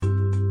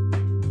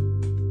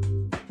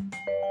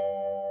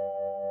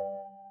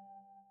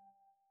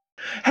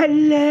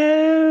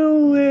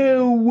Hello,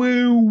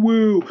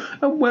 woo,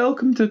 and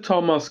welcome to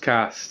Thomas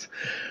Cast.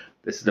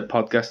 This is the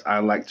podcast I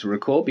like to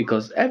record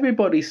because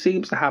everybody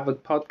seems to have a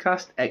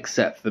podcast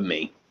except for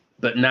me.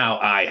 But now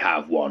I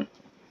have one.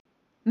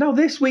 Now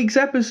this week's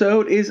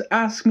episode is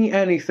Ask Me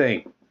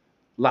Anything.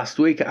 Last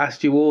week I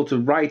asked you all to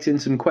write in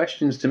some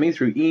questions to me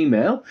through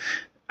email,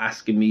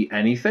 asking me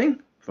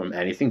anything, from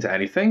anything to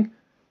anything.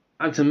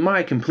 And to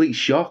my complete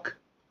shock,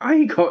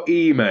 I got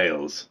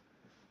emails.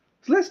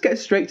 So let's get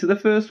straight to the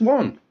first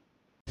one.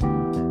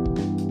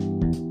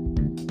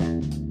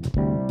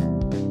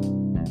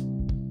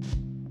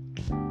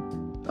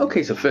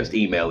 Okay, so first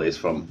email is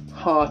from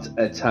Heart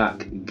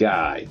Attack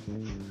Guy.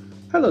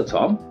 Hello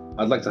Tom,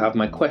 I'd like to have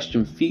my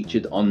question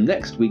featured on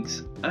next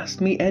week's Ask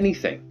Me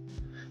Anything.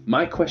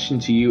 My question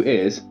to you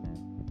is,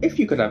 if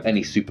you could have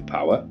any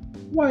superpower,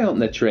 why aren't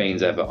there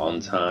trains ever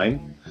on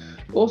time?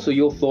 Also,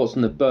 your thoughts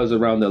on the buzz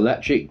around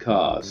electric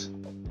cars.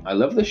 I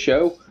love the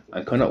show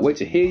and cannot wait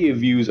to hear your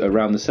views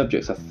around the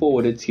subjects I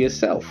forwarded to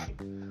yourself.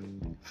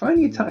 Find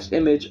the attached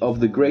image of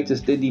the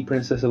greatest Disney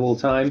princess of all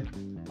time,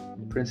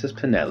 Princess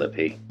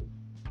Penelope.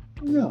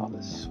 Oh,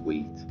 that's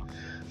sweet.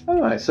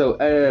 Alright, so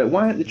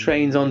why aren't the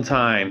trains on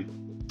time?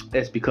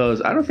 It's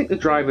because I don't think the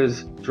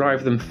drivers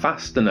drive them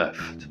fast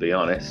enough, to be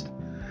honest.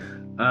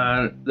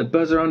 And the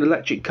buzz around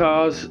electric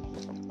cars,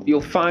 you'll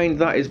find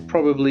that is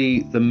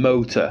probably the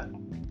motor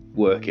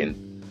working.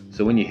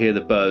 So when you hear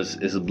the buzz,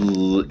 it's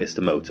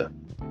the motor.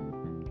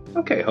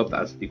 Okay, I hope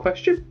that answered your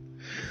question.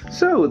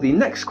 So the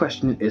next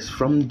question is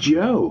from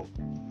Joe.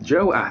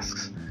 Joe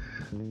writes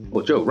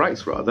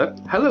rather,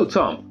 Hello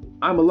Tom,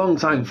 I'm a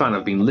long-time fan,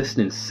 I've been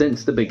listening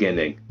since the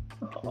beginning.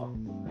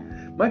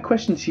 Aww. My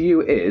question to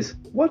you is,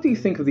 what do you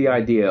think of the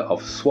idea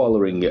of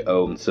swallowing your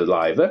own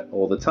saliva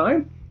all the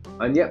time,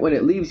 and yet when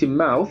it leaves your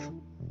mouth,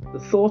 the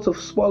thought of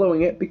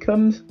swallowing it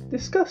becomes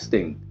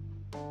disgusting?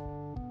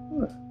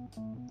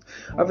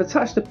 I've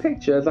attached a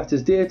picture that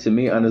is dear to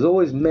me and has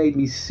always made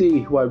me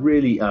see who I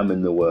really am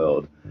in the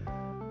world.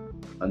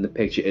 And the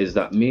picture is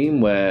that meme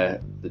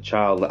where the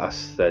child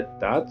asks their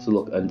dad to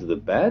look under the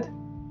bed,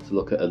 to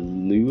look at a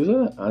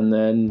loser, or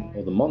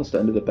the monster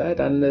under the bed,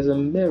 and there's a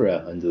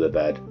mirror under the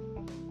bed.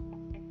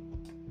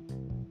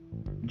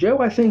 Joe,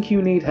 I think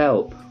you need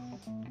help.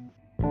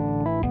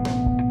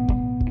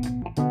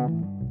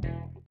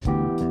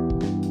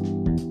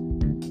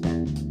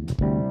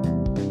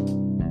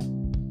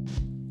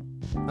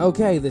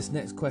 Okay, this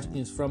next question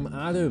is from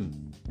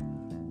Adam.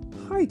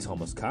 Hi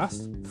Thomas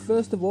Cast.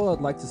 First of all,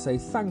 I'd like to say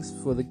thanks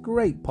for the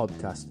great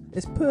podcast.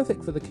 It's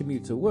perfect for the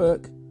commute to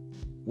work.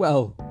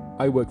 Well,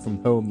 I work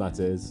from home, that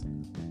is.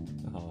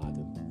 Oh,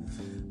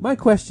 Adam. My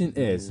question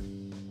is,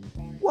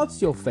 what's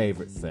your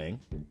favourite thing?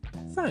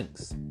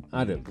 Thanks,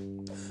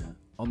 Adam.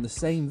 On the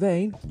same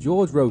vein,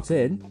 George wrote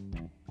in,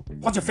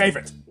 what's your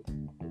favourite?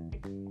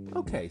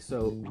 Okay,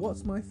 so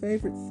what's my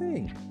favourite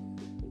thing?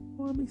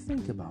 Let me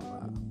think about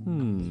that.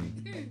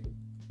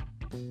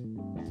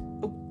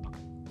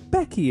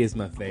 Becky is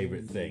my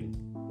favourite thing.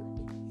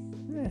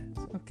 Yes,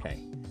 okay.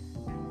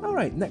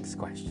 Alright, next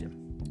question.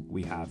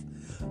 We have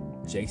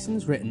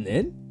Jason's written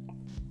in.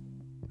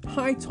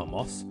 Hi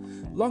Thomas,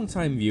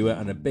 long-time viewer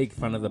and a big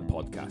fan of the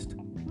podcast.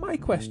 My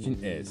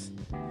question is,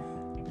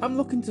 I'm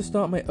looking to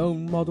start my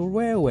own model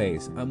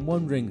railways. I'm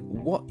wondering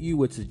what you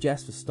would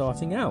suggest for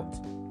starting out.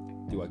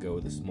 Do I go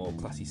with a small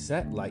classy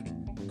set like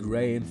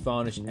grey and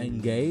varnished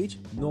N-gauge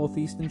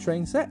Northeastern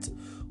train set,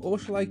 or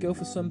shall I go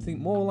for something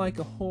more like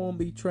a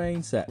Hornby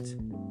train set?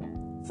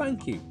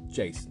 Thank you,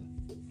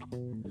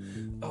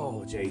 Jason.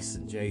 Oh,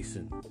 Jason,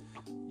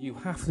 you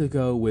have to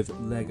go with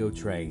Lego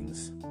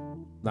trains.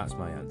 That's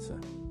my answer.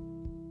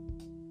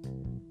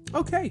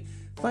 Okay,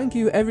 thank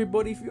you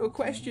everybody for your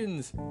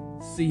questions.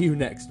 See you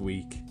next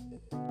week.